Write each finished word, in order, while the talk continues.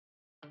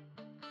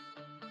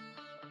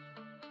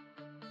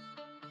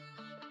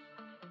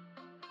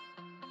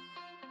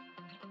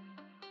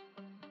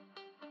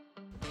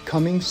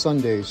Coming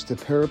Sundays to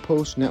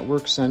Parapost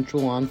Network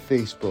Central on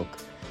Facebook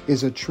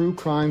is a true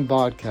crime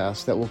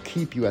podcast that will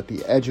keep you at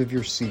the edge of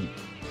your seat.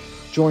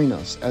 Join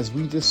us as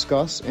we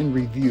discuss and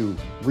review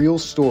real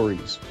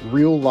stories,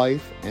 real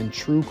life, and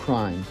true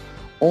crime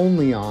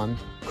only on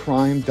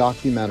Crime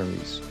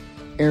Documentaries,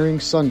 airing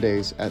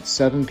Sundays at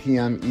 7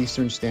 p.m.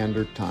 Eastern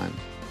Standard Time.